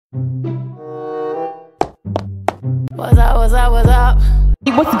What's up, what's up, what's up?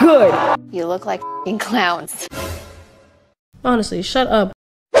 What's good? You look like f***ing clowns. Honestly, shut up.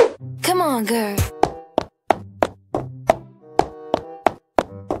 Come on, girl.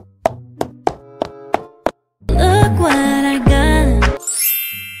 Look what I got.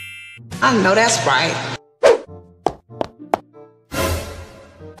 I know that's right.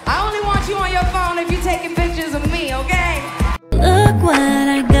 I only want you on your phone if you're taking pictures of me, okay? Look what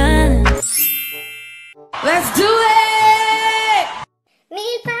I got. Let's do it!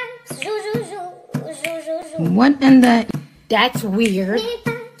 What in the... That's weird.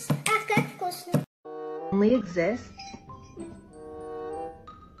 only exists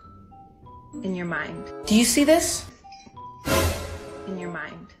in your mind. Do you see this? In your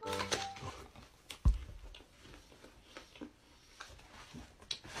mind.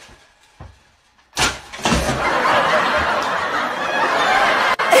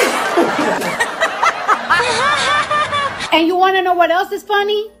 And you want to know what else is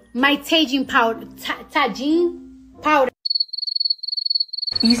funny? My Tajin powder. Tajin powder.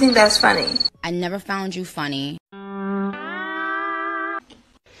 You think that's funny? I never found you funny. Do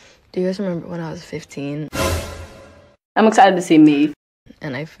you guys remember when I was 15? I'm excited to see me.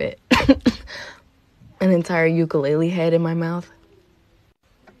 And I fit an entire ukulele head in my mouth?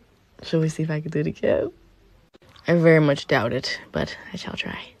 Shall we see if I can do it again? I very much doubt it, but I shall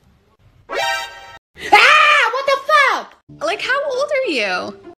try. Like, how old are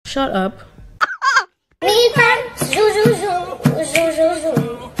you? Shut up.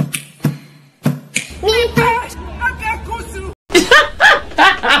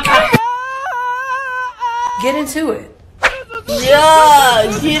 Get into it.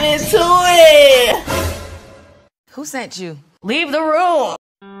 Yeah, get into it! Who sent you? Leave the room!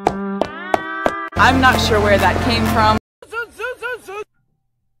 I'm not sure where that came from.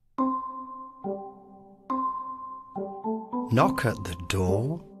 Knock at the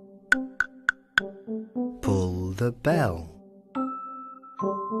door. Pull the bell.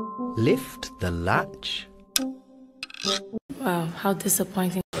 Lift the latch. Wow, how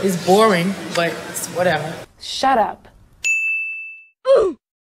disappointing. It's boring, but it's whatever. Shut up.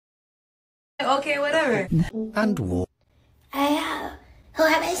 Okay, whatever. And walk.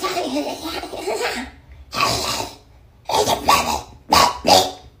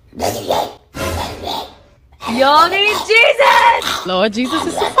 Y'all need Jesus! Lord Jesus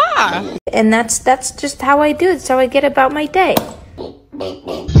is so far. And that's just how I do it. That's how I get about my day. Stack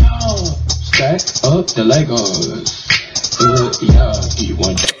up the Legos. Yeah, you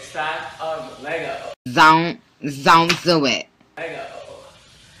want that? Stack of Lego. Don't do it. Lego.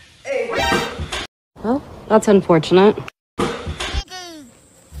 Well, that's unfortunate.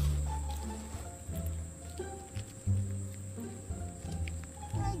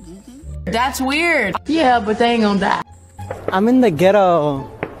 That's weird. Yeah, but they ain't gonna die. I'm in the ghetto.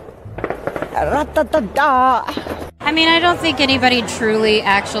 I mean, I don't think anybody truly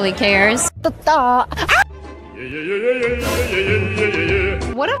actually cares.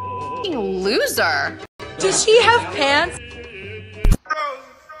 What a f***ing loser. Does she have pants?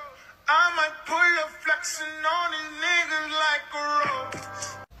 I might pull up flexing on these niggas like a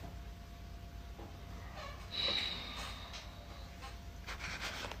rose.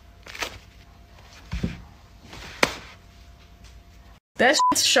 That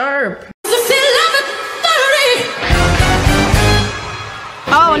shit's sharp.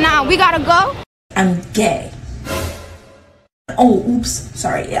 Oh, now we gotta go? I'm gay. Oh, oops.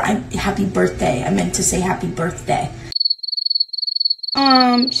 Sorry. Happy birthday. I meant to say happy birthday.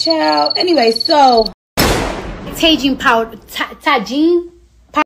 Child. Anyway, so Tajin powder. Tajin